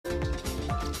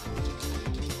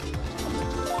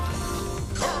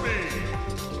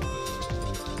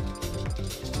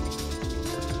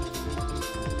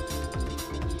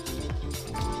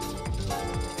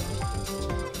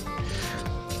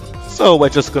So we're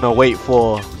just gonna wait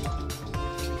for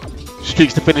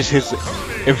Streakz to finish his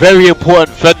a very important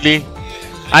friendly,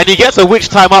 and he gets a witch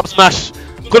time up smash.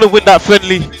 Gonna win that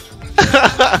friendly.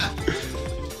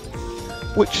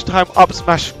 Witch time up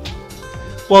smash.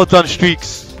 Well done,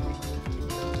 Streakz.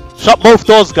 Shut both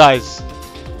doors, guys.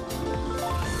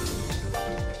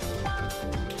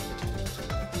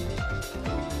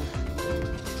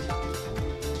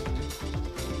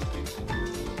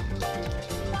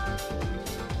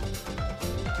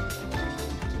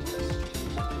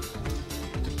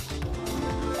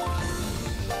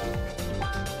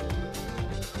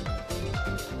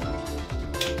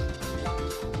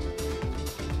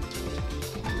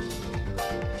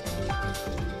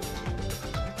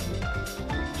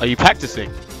 Are you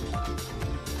practicing?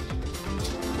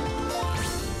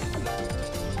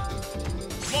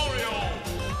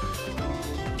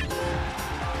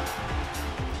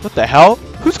 What the hell?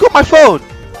 Who's got my phone?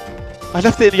 I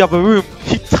left it in the other room.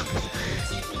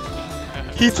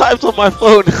 He typed on my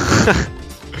phone.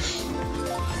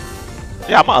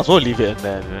 Yeah, I might as well leave it in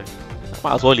there, man. I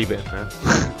might as well leave it in there.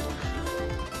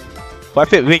 But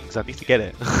if it rings, I need to get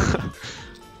it.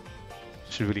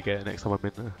 Should really get it next time I'm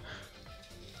in there.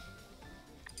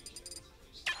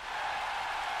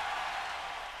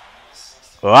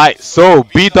 Alright, so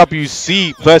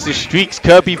BWC versus Streakz,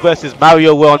 Kirby versus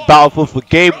Mario. We're on Battlefield for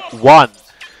game 1.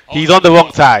 He's on the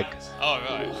wrong tag. Oh,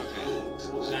 right.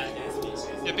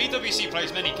 Okay. Yeah, BWC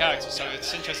plays many characters, so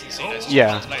it's interesting to see this.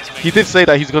 Yeah, he did say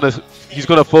that he's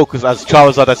gonna focus as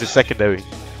Charizard as his secondary,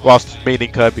 whilst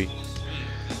maining Kirby.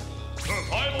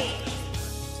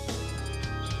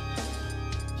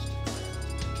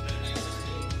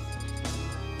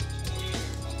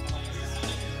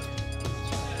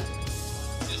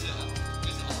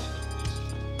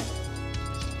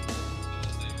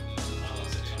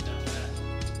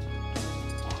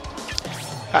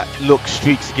 That look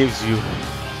Streakz gives you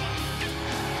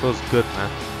feels good, man.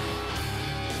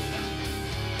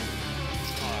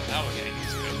 Now we're getting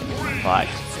into it. Right.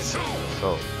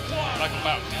 So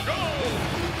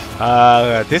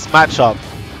this matchup,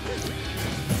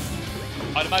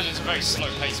 I'd imagine it's a very slow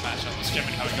paced matchup. That's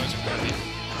generally how it goes with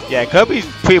Kirby. yeah, Kirby's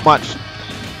pretty much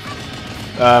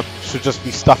should just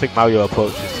be stuffing Mario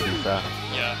approaches, to be fair.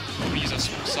 Yeah, we use our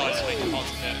small size to make it hard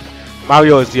to hit.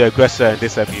 Mario is the aggressor in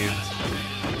this MU.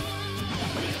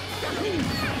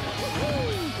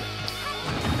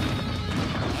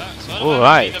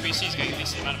 Alright. BWC's getting a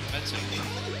decent amount of momentum.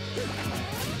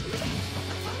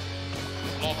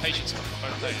 A lot of patience coming from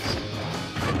both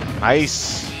players.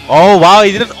 Nice. Oh wow,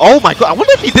 he didn't. Oh my god, I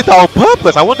wonder if he did that on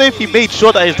purpose. I wonder if he made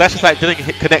sure that his dash attack didn't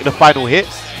connect the final hit.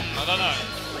 I don't know.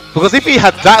 Because if he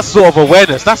had that sort of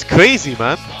awareness, that's crazy,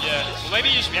 man. Yeah, well maybe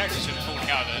you should react to it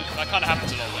falling out of it. That kind of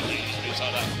happens a lot when you use moves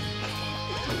like that.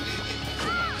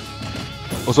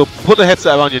 Also, put the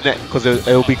headset around your neck because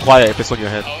it'll be quiet if it's on your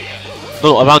head. Oh yeah.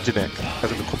 No, around your neck,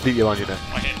 as in completely around your neck.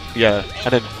 My hit. Yeah,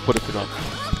 and then put it on.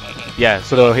 Okay. Yeah,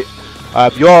 so they'll hit.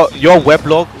 Your web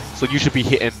log, so you should be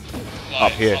hitting Like,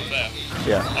 up here. Up there.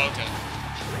 Yeah. Oh, okay.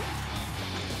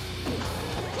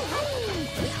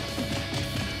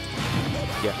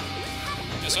 Yeah.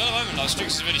 So at the moment, like,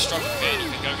 Streakz is really struggling with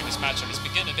anything going in this matchup. He's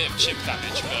been getting a bit of chip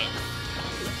damage, but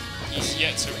he's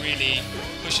yet to really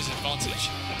push his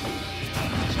advantage.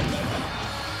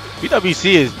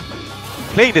 BWC is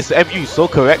playing this MU so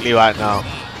correctly right now.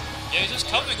 Yeah, he's just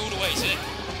covering all the ways in.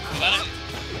 But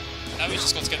now he's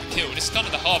just got to get the kill. This is kind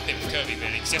of the hard bit with Kirby,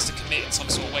 really, because he has to commit in some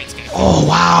sort of way to get it. Oh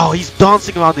wow, he's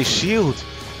dancing around his shield.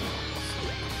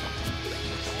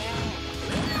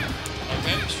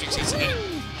 Okay, Streakz gets a hit.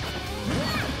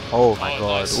 Oh my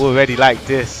god, nice. already like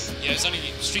this. Yeah, it's only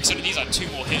Streakz only needs like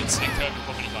 2 more hits, and Kirby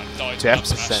probably like die to an up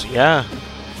smash. 10%, yeah.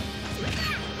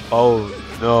 Oh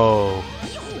no,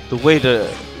 the way the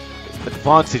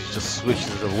advantage just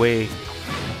switches away.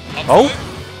 Up Oh,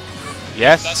 throw.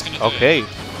 yes. That's gonna do okay. it.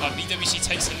 BWC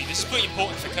takes the lead. This is pretty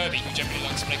important for Kirby, who generally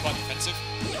likes to play quite defensive.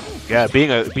 Yeah,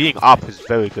 being up is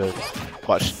very good.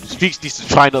 But Streakz needs to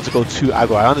try not to go too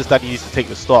aggro. I understand he needs to take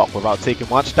the stock without taking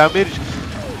much damage,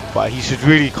 but he should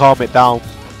really calm it down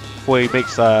before he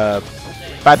makes a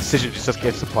bad decision. Just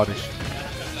gets the punish.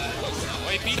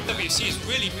 Well, BWC is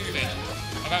really moving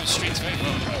around Streakz very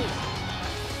well.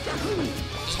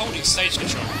 He's holding stage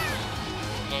control.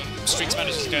 But Streakz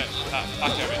manages to get back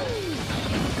over it.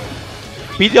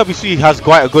 BWC has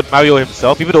quite a good Mario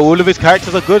himself. Even though all of his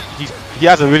characters are good, he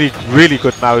has a really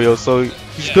good Mario. So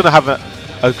he's gonna have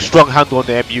a strong handle on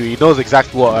the MU. He knows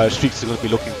exactly what Streakz is gonna be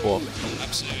looking for.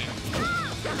 Absolutely.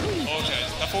 Okay,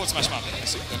 that forward smash might be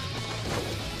super.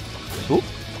 Ooh.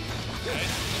 Okay.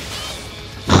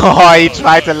 Oh, he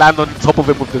tried to land on top of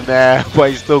him with the nair,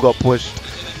 but he still got pushed.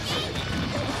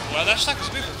 Well, that stack was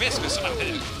a bit of a risk because someone hit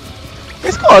him.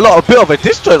 It's got a bit of a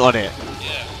disjoint on it.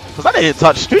 Yeah. Because that didn't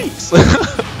touch Streakz.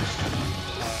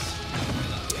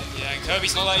 Yeah, and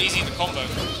Kirby's not that easy in the combo.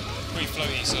 Pretty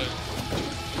floaty, so it's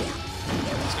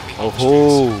gonna be hard for Streakz.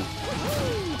 Oh.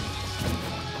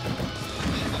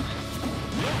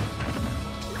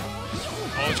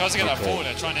 Oh, he tries to get that forward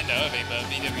there, trying to end it early, but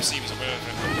BWC was aware of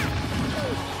it.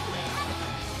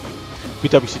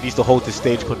 BWC needs to hold this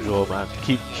stage control, man.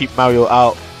 Keep Mario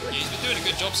out. Yeah, he's been doing a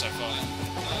good job so far.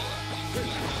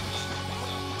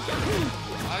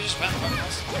 Oh, he just went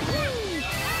past.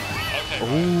 Okay.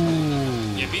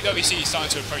 Ooh. Yeah, BWC is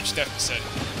starting to approach deficit.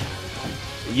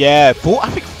 Yeah, I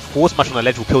think forward smash on the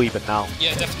ledge will kill even now.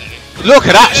 Yeah, definitely. Look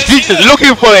at that! Streakz is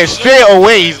looking for it straight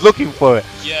away. He's looking for it.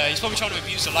 Yeah, he's probably trying to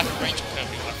abuse the lack of range of Kirby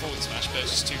with that forward smash, but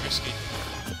it's just too risky.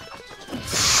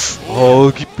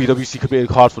 Oh, BWC could be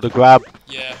hard for the grab.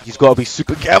 Yeah. He's got to be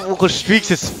super careful because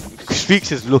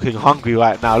Streakz is looking hungry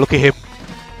right now. Look at him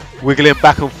wiggling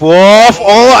back and forth.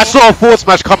 Oh, I saw a forward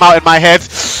smash come out in my head. Oh,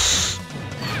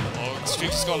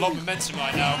 Streakz has got a lot of momentum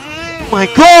right now. Oh my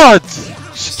god!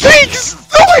 Streakz!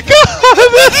 Oh my god!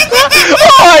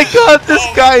 Oh my god! This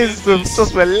guy is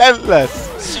just relentless.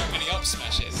 So many up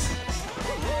smashes.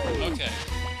 Okay.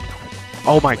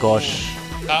 Oh my gosh.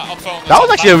 That was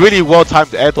actually a really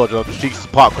well-timed air dodge on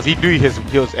Streakz' part because he knew his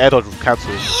air dodge would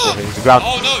cancel for him to the ground.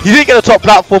 Oh, no. He didn't get a top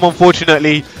platform,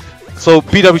 unfortunately. So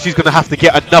BWC is going to have to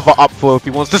get another up throw if he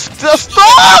wants to stop!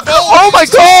 Oh my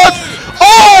god!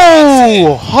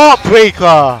 Oh!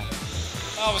 Heartbreaker!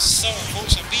 That was so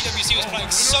unfortunate. BWC was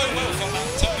playing so well from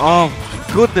that time. Oh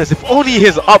my goodness, if only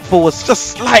his up throw was just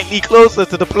slightly closer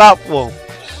to the platform.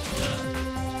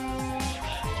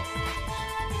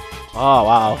 Oh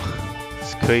wow.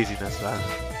 It's craziness, man.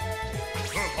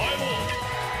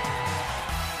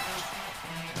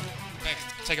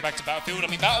 Take it back to Battlefield. I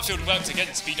mean, Battlefield worked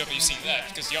against BWC there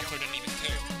because the up throw didn't even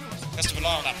kill. Has to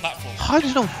rely on that platform.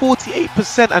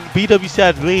 148% and BWC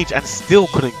had rage and still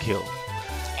couldn't kill.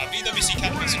 BWC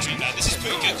can be some treat now. This is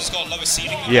pretty good. It's got a lower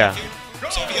ceiling than Yeah.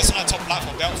 Battlefield. So if he gets on that top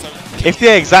platform, the up throw. If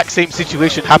the exact same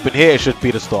situation happened here, it should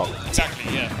be the stop.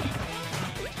 Exactly, yeah.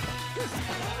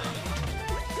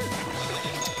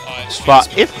 But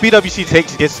if BWC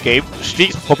takes this game,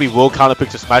 Streakz probably will counterpick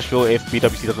to Smashville if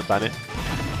BWC doesn't ban it.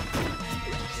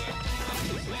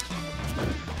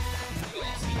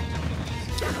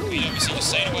 BWC just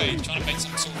staying away, trying to make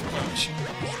some sort of approach.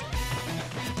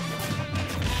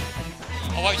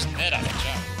 Oh, I just nailed that edge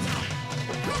out.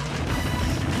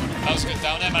 That was good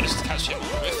down there, managed to catch him on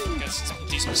the whiff, gets some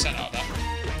decent percent out of that.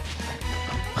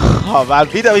 Oh man,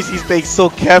 BWC is playing so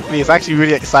carefully, it's actually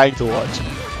really exciting to watch.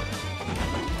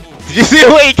 Did you see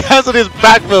the way he cancelled his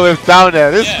back throw with down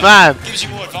there? This man! Gives you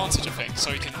more advantage, I think,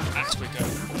 so he can act quicker.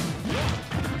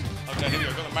 Okay, here we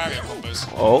go, got the Mario combos.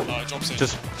 Oh, drops in,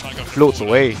 just trying to go floats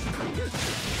away.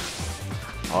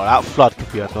 Oh, that flood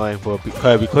could be annoying for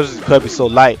Kirby because Kirby's so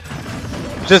light.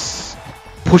 Just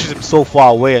pushes him so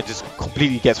far away and just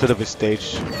completely gets rid of his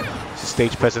stage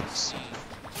presence.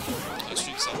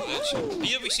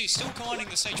 BWC still commanding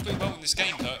the stage pretty well in this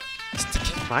game, but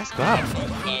nice grab.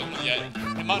 Yeah,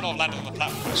 it might not land on the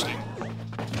platform actually.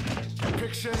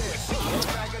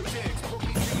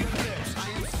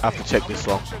 I have to check this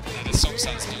song. Yeah, this song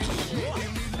sounds neutral.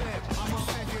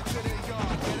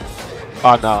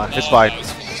 Oh no, it's fine.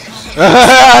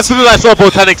 As soon as I saw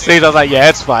Botanic stage, I was like, yeah,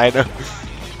 it's fine. Okay,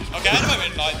 at the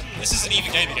moment, like, this is an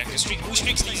even game again, because all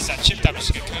Streakz needs is that chip damage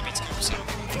to get Kirby to kill, so...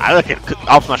 I reckon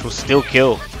up smash will still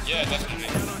kill. Yeah, definitely.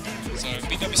 So,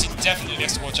 BWC definitely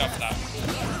has to watch out for that.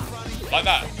 Like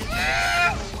that.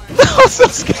 That was so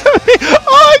scary!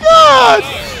 Oh my god!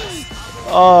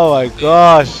 Oh my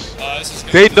gosh.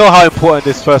 They know how important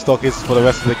this first stock is for the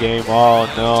rest of the game. Oh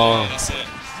no. Yeah, that's it.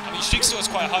 I mean, Streakz still has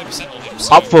quite a high percent on him,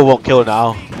 so... Up for won't kill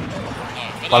now.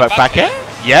 No, But like back air?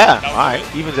 Yeah, alright.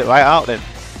 Evens it right out then.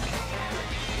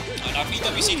 And now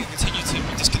BWC can continue to,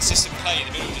 with this consistent play in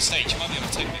the middle of the stage, he might be able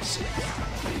to take this.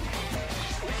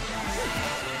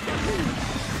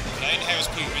 But that inhale is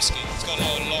pretty risky. It's got a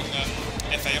lot of long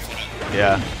FAF on it.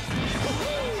 Yeah.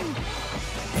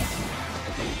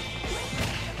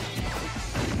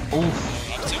 Oof.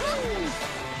 Up tilt.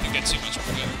 Didn't get too much of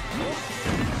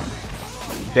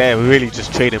it. They're really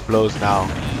just trading blows now.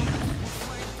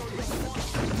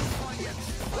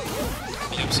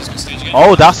 BWC's got stage again.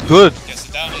 Oh, that's good. Gets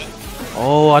it down here.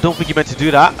 Oh, I don't think he meant to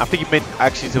do that. I think he meant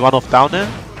actually to run off down there.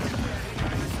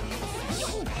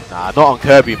 Nah, not on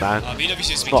Kirby, man.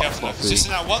 BWC has to be careful though, because just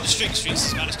in that one string, Streakz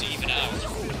has managed to even it out.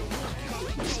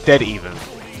 It's dead even.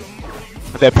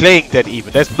 They're playing dead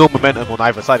even. There's no momentum on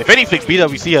either side. If anything,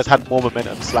 BWC has had more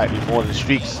momentum, slightly more than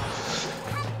Streakz.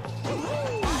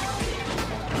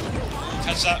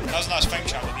 That was a nice frame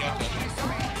trap with the upper.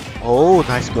 Oh,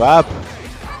 nice grab.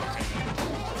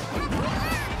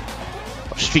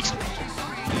 Streakz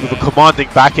with a commanding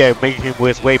back air, making him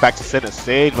his way back to center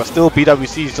stage, but still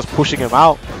BWC is just pushing him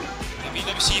out. Yeah,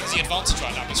 BWC has the advantage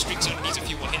right now, but Streakz only needs a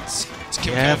few more hits to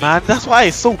kill Yeah, Kirby. man, that's why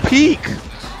it's so peak.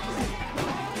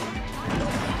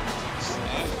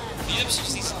 BWC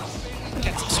just needs to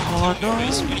get some sort of Oh tempo, but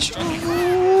he's really struggling.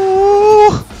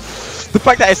 Ooh. The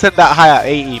fact that I sent that high at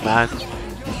 80, man.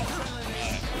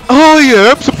 Oh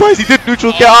yeah, I'm surprised he did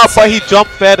neutral get up, but he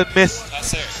jumped fair and missed.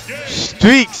 That's it.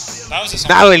 Streakz That was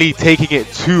narrowly taking it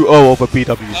 2-0 over BWC.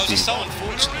 That was just so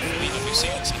unfortunate for BWC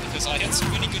actually, because I had some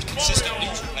really good consistent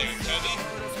neutral play with Kirby.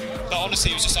 But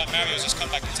honestly, it was just like Mario's just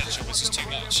comeback potential was just too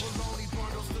much.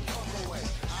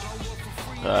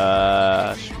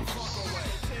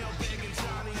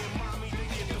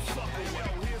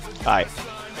 Alright,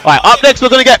 up next we're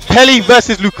gonna get Pelly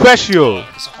versus Lucretio.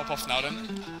 So hop off now then.